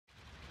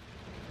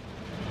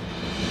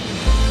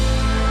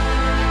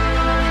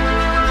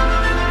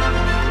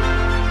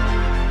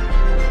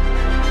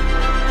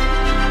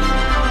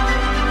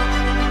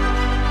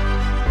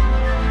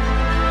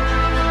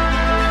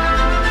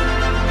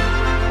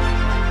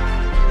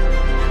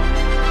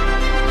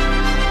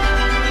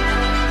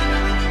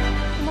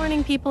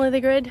people of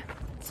the grid.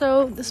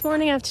 So this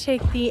morning I have to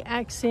take the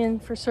X in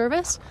for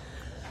service,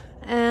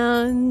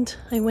 and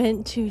I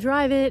went to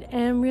drive it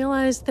and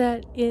realized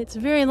that it's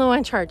very low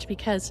on charge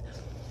because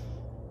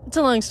it's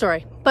a long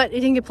story, but it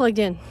didn't get plugged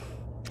in.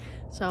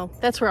 So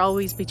that's where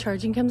Always Be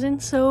Charging comes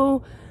in.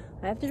 So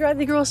I have to drive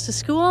the girls to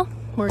school.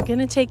 We're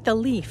gonna take the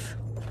Leaf.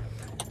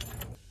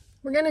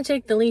 We're gonna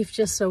take the Leaf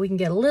just so we can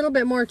get a little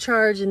bit more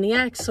charge in the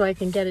X so I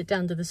can get it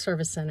down to the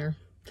service center.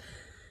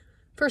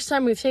 First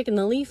time we've taken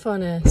the Leaf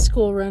on a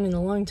school run in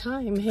a long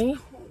time, hey?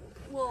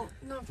 Well,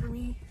 not for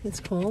me. It's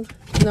cold.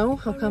 No?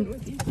 How come?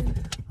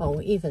 Oh,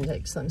 Ethan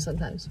takes them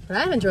sometimes. But I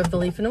haven't drove the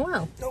Leaf in a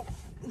while. Nope.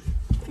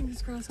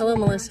 Fingers crossed. Hello,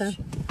 Melissa.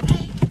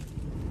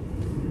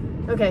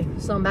 Okay,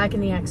 so I'm back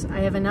in the X. I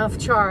have enough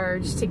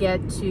charge to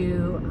get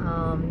to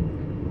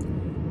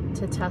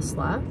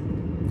Tesla.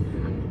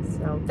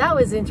 So that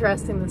was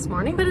interesting this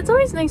morning, but it's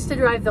always nice to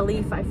drive the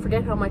Leaf. I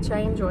forget how much I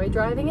enjoy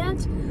driving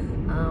it.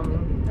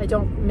 I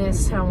don't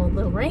miss how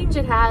little range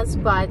it has,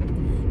 but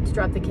to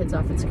drop the kids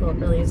off at school, it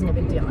really isn't a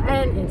big deal.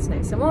 And it's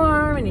nice and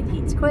warm, and it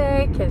heats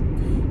quick,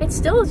 and it's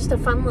still just a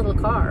fun little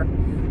car.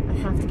 I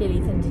have to get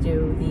Ethan to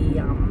do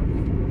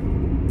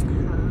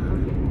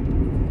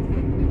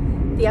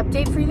the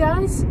update for you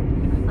guys.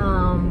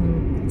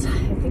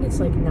 I think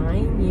it's like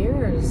 9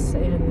 years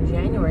in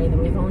January that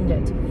we've owned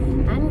it,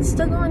 and it's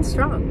still going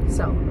strong.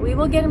 So we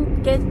will get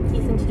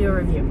Ethan to do a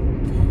review.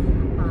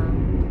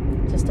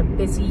 Just a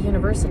busy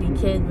university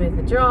kid with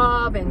a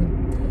job,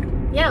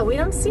 and yeah, we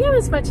don't see him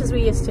as much as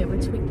we used to,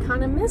 which we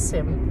kind of miss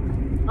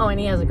him. Oh, and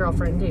he has a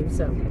girlfriend too,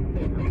 so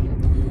you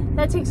know,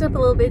 that takes up a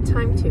little bit of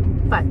time too,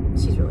 but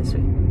she's really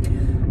sweet.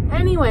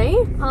 Anyway,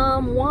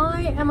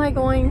 why am I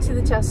going to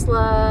the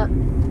Tesla?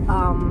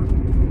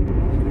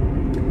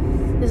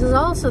 This is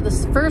also the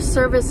first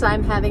service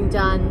I'm having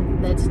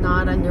done that's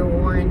not under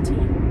warranty,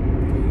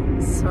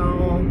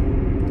 so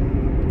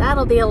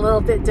that'll be a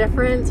little bit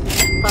different,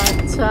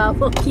 but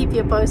we'll keep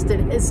you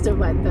posted as to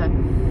what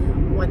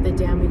the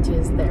damage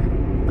is there.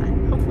 But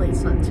hopefully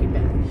it's not too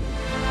bad.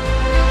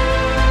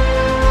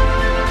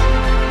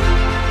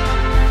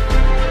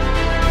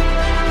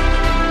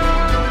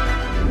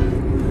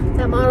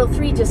 That Model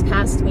 3 just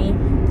passed me,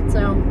 so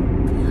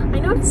I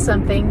noticed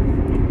something.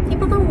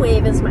 People don't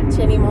wave as much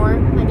anymore.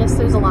 I guess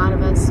there's a lot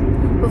of us.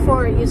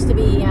 Before it used to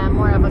be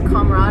more of a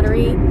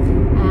camaraderie,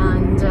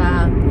 and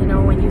you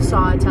know, when you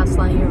saw a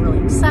Tesla, you were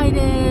really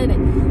excited,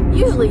 and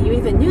usually you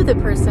even knew the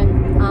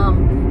person.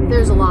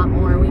 There's a lot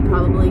more. We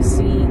probably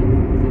see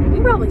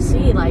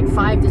like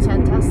 5 to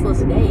 10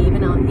 Teslas a day,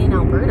 even out in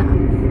Alberta,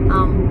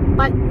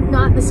 but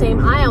not the same.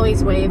 I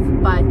always wave,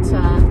 but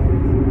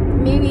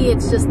maybe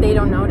it's just they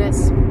don't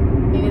notice.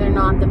 Maybe they're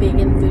not the big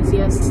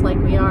enthusiasts like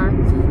we are.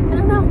 I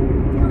don't know.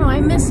 I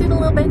miss it a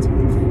little bit.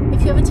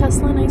 If you have a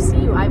Tesla and I see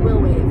you, I will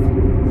wave.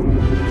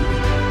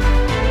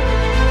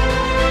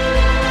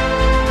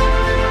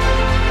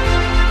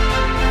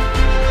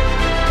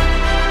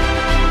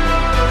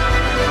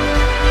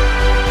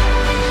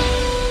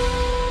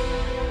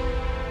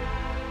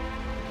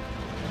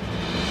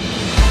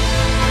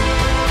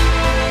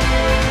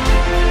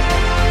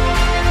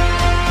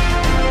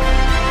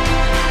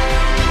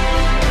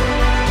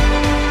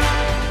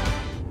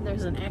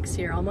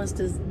 Here almost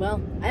as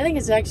well. I think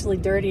it's actually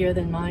dirtier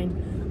than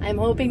mine. I'm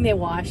hoping they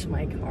wash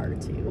my car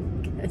too,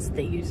 as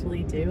they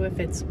usually do if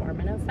it's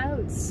warm enough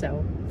out.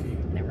 So,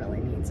 and it really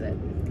needs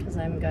it because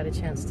I haven't got a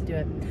chance to do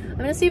it. I'm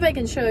gonna see if I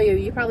can show you.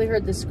 You probably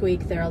heard the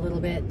squeak there a little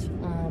bit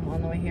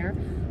on the way here,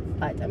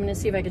 but I'm gonna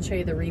see if I can show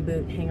you the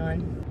reboot. Hang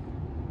on.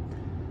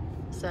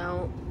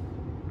 So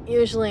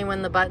usually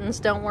when the buttons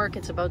don't work,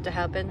 it's about to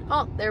happen.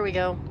 Oh, there we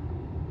go.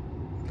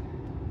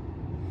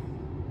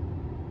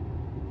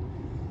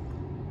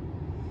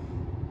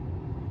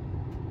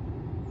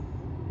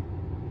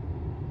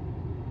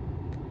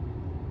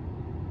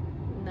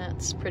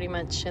 That's pretty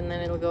much, and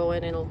then it'll go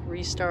in, it'll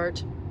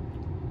restart.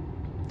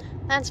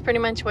 That's pretty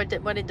much what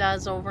it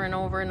does over and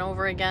over and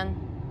over again.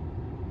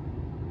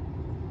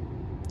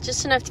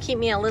 Just enough to keep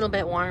me a little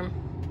bit warm.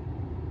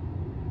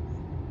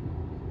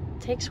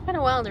 It takes quite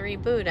a while to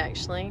reboot,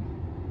 actually.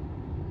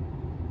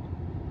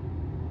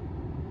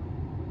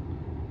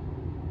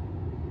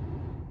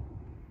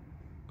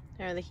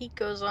 There, the heat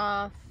goes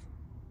off.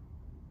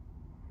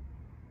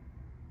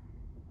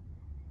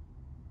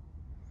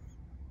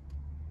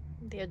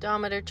 The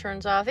odometer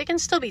turns off. It can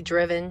still be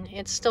driven.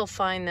 It's still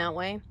fine that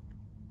way.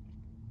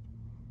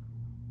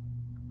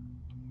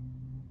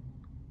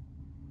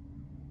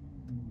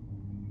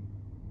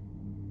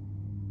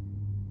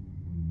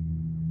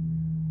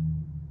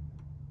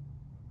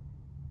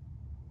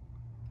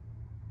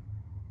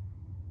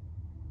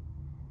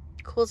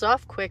 Cools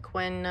off quick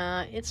when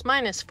it's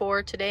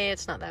 -4 today.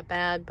 It's not that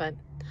bad, but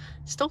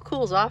still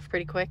cools off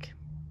pretty quick.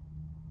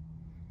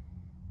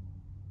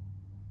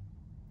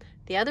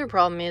 The other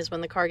problem is when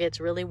the car gets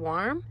really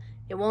warm,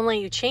 it won't let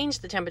you change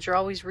the temperature. It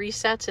always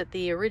resets at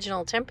the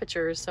original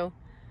temperature, so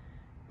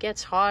it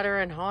gets hotter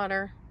and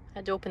hotter. I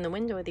had to open the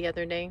window the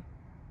other day.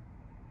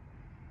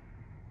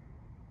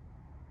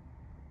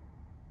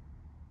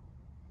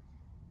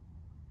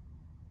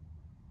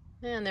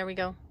 And there we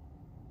go.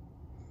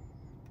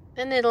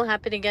 And it'll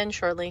happen again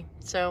shortly.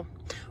 So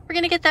we're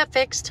gonna get that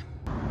fixed.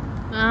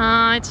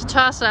 It's a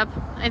toss-up.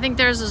 I think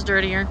theirs is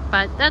dirtier,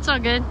 but that's all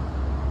good.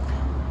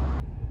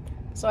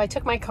 So I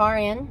took my car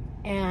in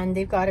and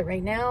they've got it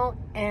right now.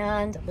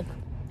 And look,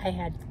 I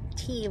had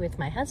tea with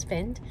my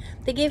husband.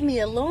 They gave me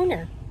a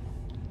loaner.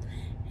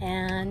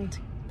 And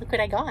look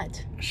what I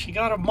got. She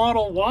got a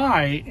Model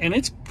Y and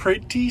it's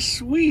pretty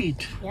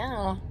sweet.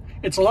 Yeah.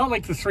 It's a lot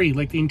like the 3.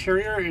 Like the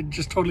interior, it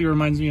just totally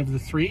reminds me of the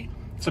 3.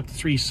 Except the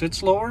 3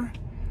 sits lower.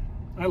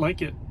 I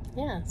like it.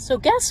 Yeah. So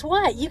guess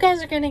what? You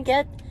guys are going to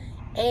get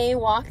a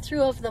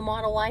walkthrough of the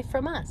Model Y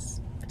from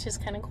us, which is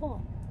kind of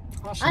cool.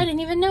 Awesome. I didn't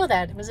even know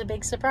that. It was a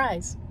big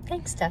surprise.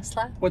 Thanks,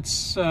 Tesla.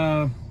 What's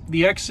the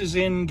X is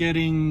in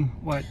getting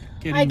what?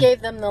 I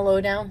gave them the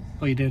lowdown.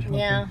 Oh, you did? Okay.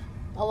 Yeah.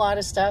 A lot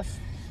of stuff.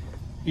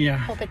 Yeah.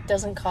 Hope it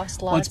doesn't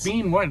cost lots. Well, it's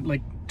been what,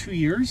 like 2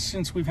 years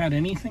since we've had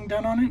anything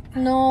done on it?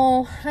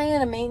 No, I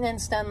had a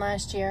maintenance done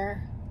last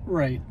year.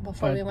 Right.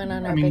 Before we went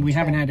on our big trip. We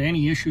haven't had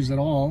any issues at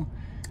all.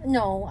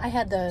 No, I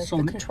had the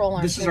control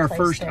arms. This is our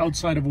first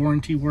outside of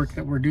warranty work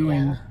that we're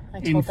doing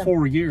in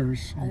 4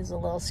 years. I was a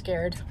little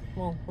scared.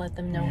 We'll let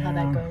them know how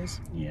that goes.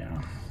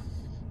 Yeah.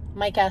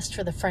 Mike asked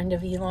for the friend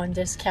of Elon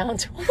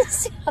discount. We'll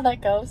see how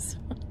that goes.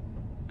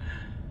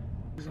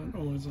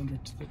 Oh, it's under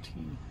to the T.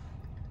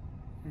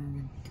 There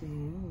we go.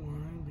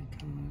 Why?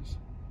 Because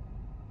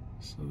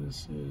so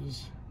this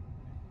is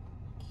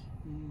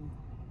Q.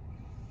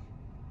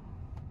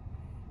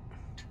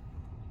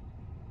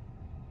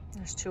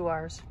 There's 2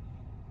 R's.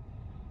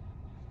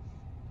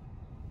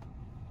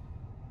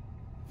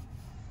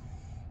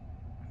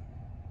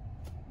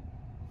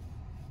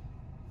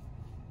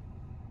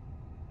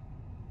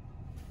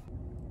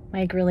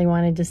 Mike really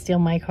wanted to steal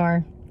my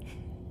car.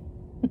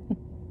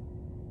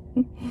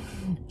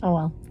 Oh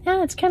well.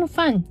 Yeah, it's kind of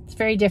fun. It's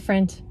very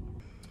different.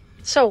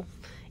 So,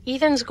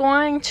 Ethan's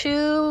going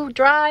to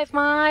drive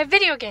my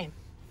video game.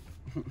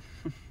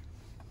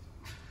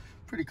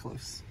 Pretty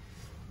close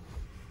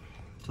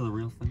to the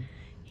real thing.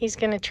 He's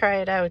going to try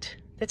it out.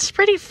 It's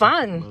pretty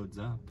fun. It loads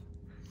up.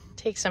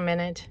 Takes a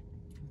minute.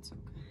 It's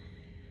okay.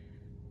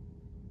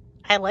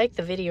 I like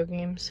the video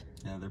games.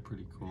 Yeah, they're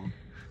pretty cool.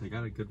 They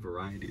got a good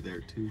variety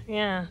there too.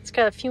 Yeah, it's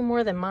got a few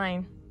more than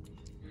mine.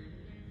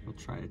 We'll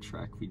try a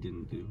track we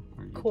didn't do.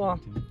 Cool.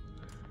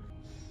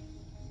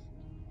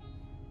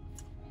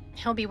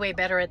 He'll be way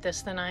better at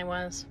this than I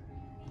was.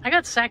 I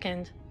got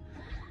second,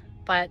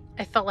 but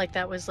I felt like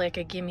that was like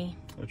a gimme.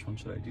 Which one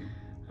should I do?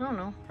 I don't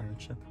know.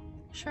 Pirate ship.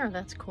 Sure,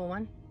 that's a cool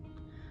one.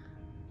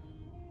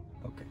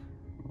 Okay,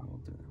 well, we'll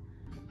do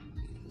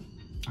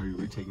it. Are you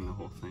retaking the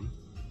whole thing?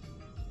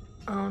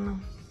 Oh no.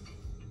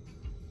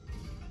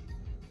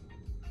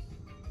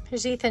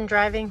 Here's Ethan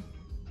driving.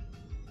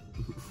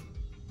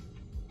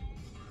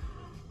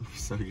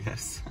 So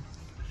yes.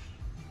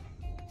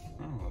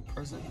 Oh, a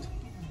present.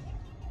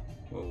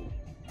 Whoa.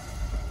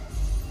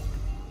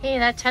 Hey,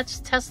 that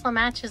Tesla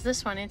matches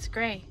this one. It's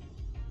gray.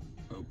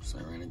 Oops,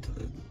 I ran into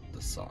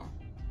the saw.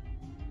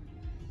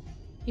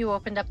 You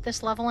opened up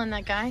this level and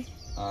that guy?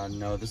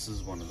 No, this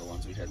is one of the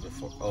ones we had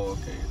before. Oh,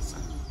 okay.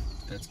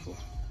 That's cool.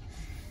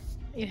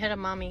 You hit a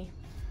mommy.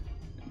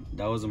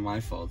 That wasn't my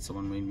fault.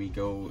 Someone made me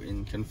go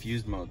in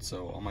confused mode,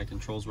 so all my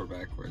controls were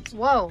backwards.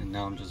 Whoa. And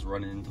now I'm just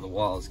running into the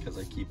walls because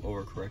I keep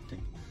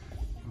overcorrecting.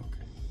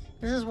 Okay.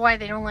 This is why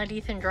they don't let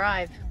Ethan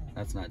drive.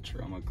 That's not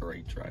true. I'm a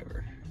great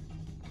driver.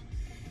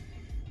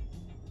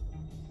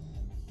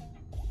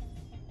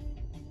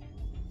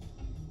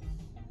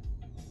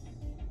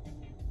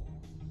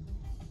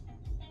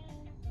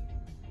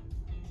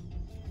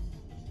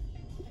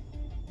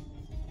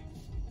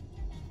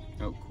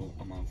 Oh, cool.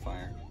 I'm on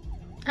fire.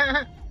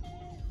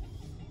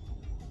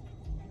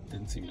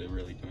 Didn't seem to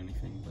really do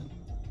anything, but...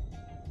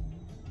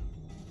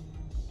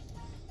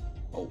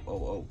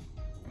 Oh.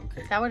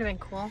 Okay. That would have been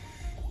cool.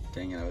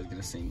 Dang it, I was going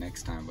to say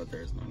next time, but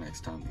there's no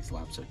next time. These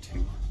laps are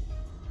 2.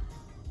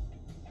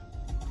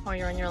 Oh,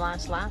 you're on your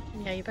last lap?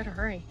 Yeah, you better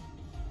hurry.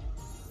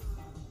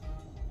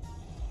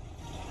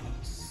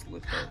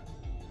 Slipped out.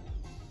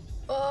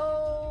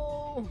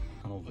 Oh!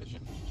 Tunnel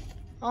vision.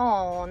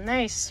 Oh,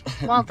 nice.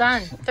 Well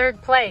done.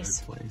 Third place.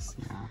 Third place,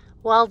 yeah.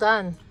 Well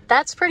done.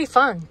 That's pretty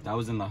fun. That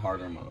was in the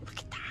harder mode. Look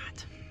at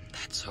that.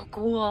 That's so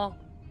cool.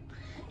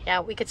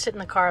 Yeah, we could sit in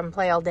the car and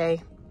play all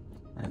day.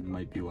 That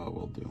might be what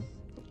we'll do.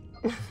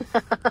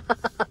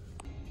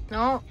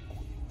 No,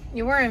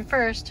 you were in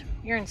first.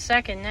 You're in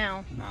second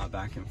now. Nah,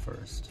 back in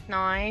first.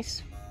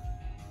 Nice.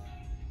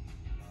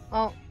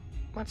 Oh,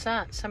 what's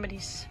that?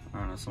 Somebody's... I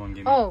don't know, someone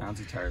gave me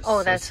bouncy tires.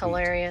 Oh, that's so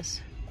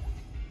hilarious.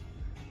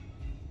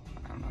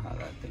 I don't know how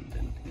that thing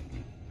didn't hit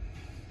me.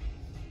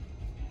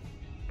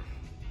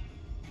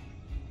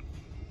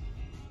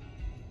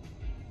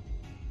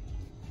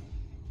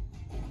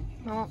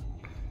 Oh.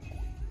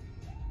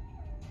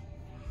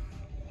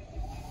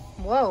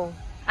 Whoa.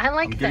 I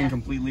like that. I'm getting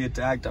completely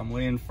attacked. I'm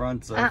way in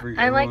front. So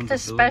I like the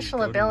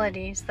special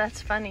abilities.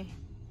 That's funny.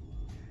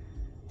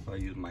 If I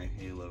use my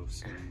halo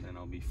soon, then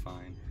I'll be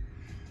fine.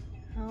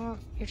 Oh,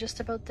 you're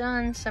just about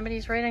done.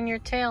 Somebody's right on your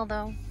tail,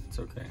 though. It's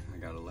okay. I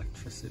got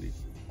electricity.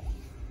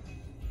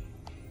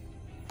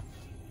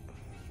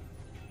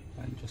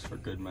 And just for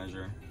good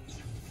measure.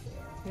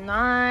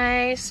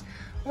 Nice.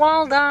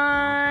 Well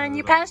done.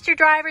 You passed your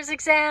driver's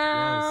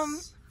exam.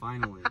 Yes,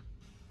 finally.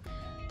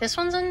 This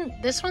one's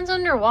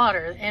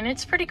underwater, and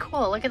it's pretty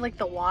cool. Look at like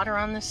the water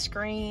on the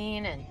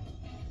screen, and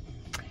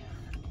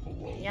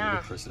Whoa, yeah.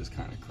 Ludicrous is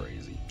kind of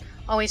crazy.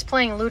 Oh, he's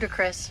playing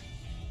Ludicrous.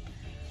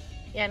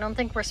 Yeah, I don't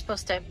think we're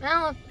supposed to.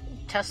 Well,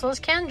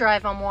 Teslas can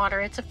drive on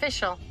water. It's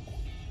official.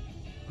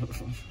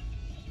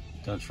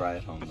 Don't try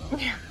at home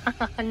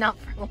though. Not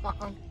for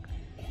long.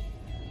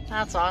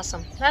 That's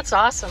awesome. That's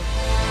awesome.